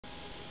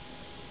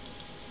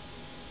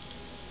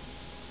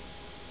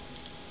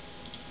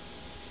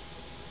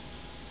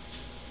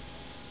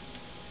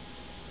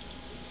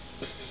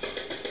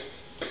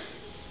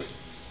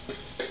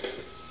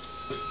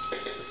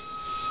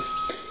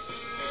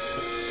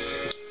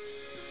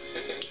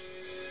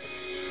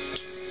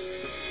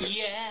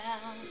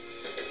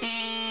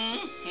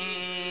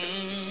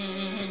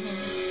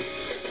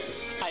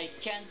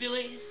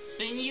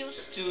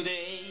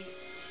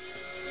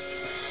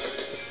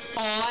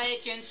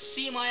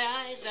my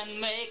eyes and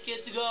make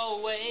it go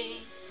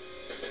away.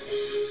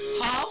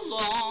 How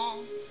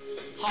long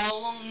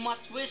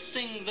must we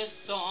sing this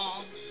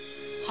song?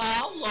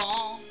 How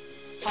long,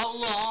 how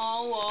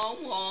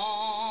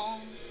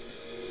long?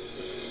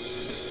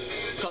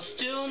 'Cause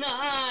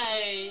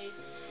tonight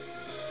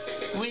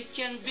we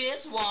can be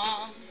as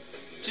one.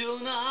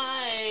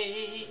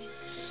 Tonight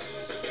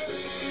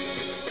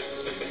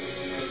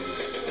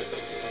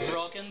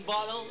broken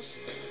bottles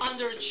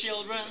under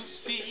children's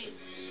feet,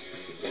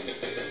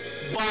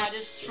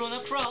 bodies strewn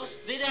across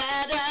the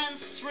dead-end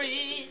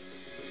street.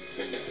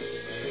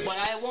 But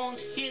I won't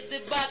heed the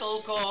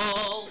battle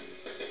call.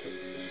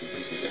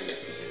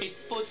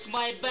 It puts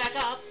my back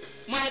up,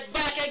 my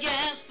back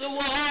against the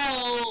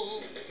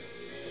wall.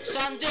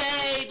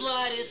 Sunday,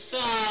 bloody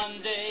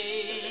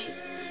Sunday.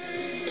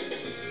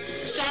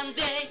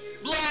 Sunday,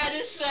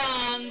 bloody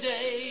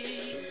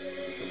Sunday.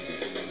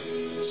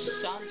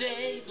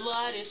 Sunday,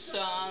 bloody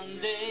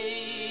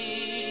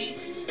Sunday.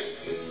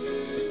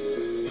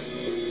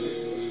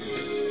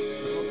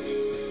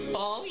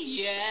 Oh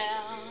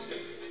yeah.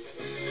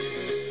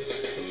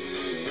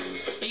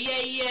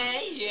 Yeah,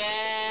 yeah,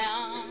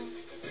 yeah.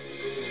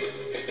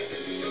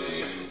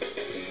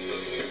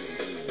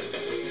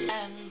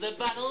 And the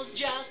battle's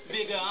just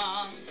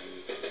begun.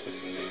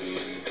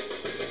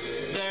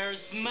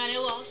 There's many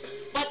lost,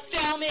 but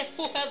tell me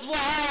who has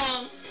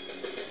won.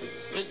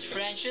 The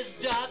trenches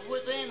dug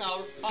within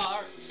our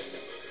hearts,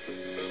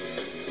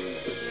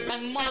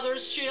 and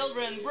mothers,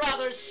 children,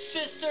 brothers,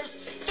 sisters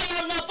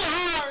torn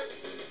apart.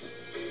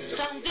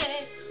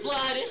 Sunday,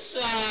 bloody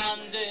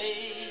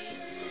Sunday.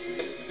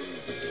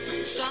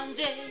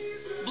 Sunday,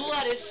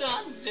 bloody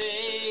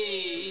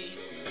Sunday.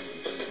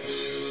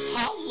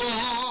 How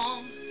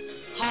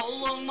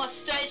long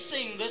must I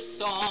sing this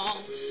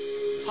song?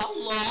 How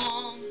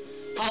long,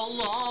 how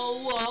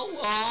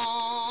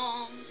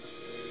long?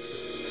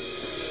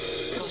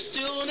 'Cause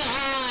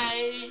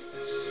tonight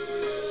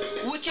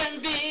we can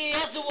be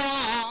as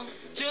one.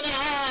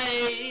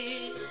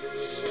 Tonight,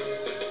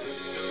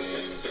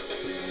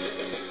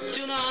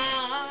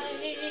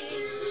 tonight,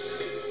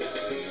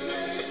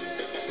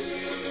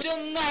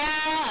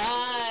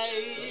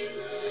 tonight.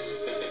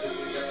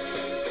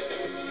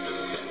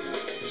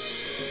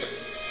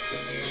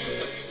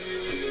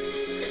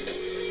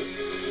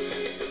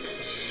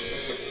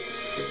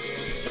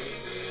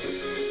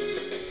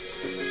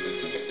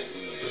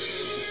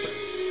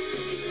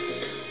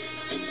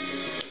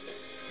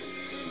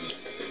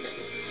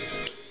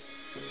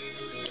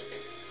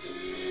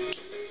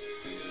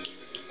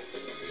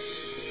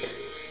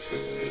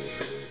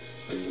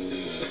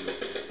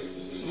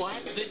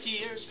 Wipe the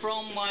tears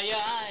from my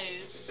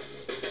eyes.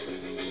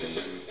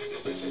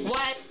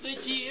 Wipe the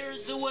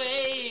tears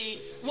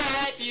away.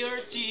 Wipe your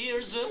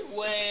tears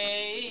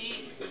away.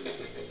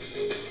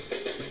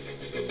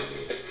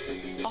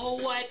 Oh,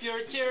 wipe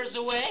your tears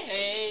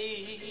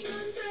away.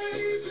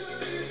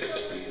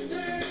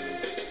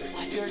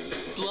 Wipe your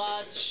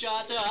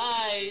bloodshot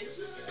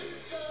eyes.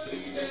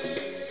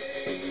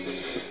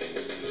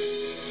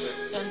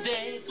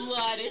 Sunday,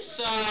 bloody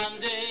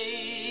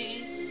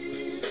Sunday.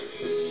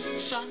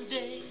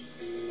 Sunday.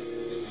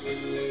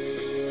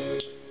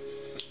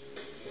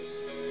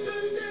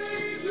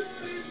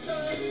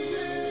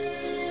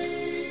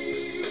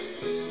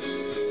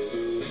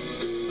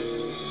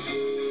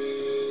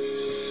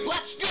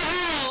 Let's go!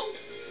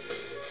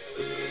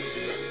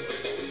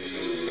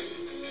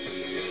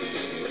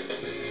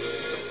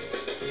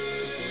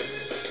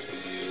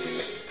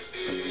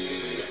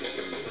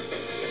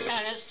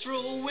 And it's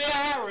true we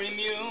are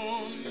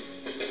immune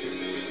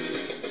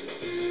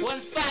when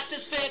fact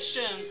is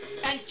fiction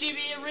and TV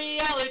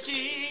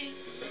reality.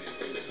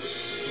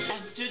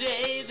 And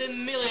today the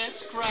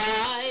millions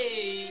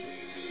cry.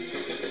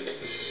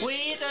 We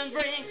eat and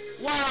drink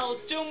while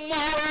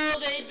tomorrow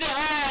they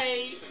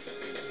die.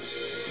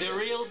 The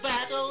real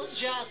battle's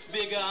just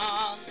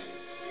begun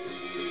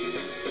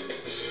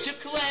to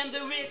claim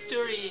the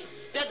victory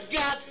that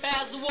God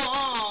has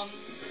won.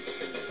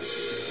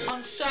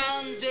 On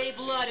Sunday,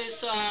 bloody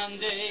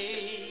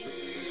Sunday.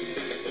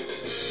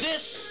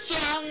 This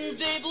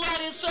Sunday,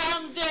 bloody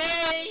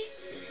Sunday.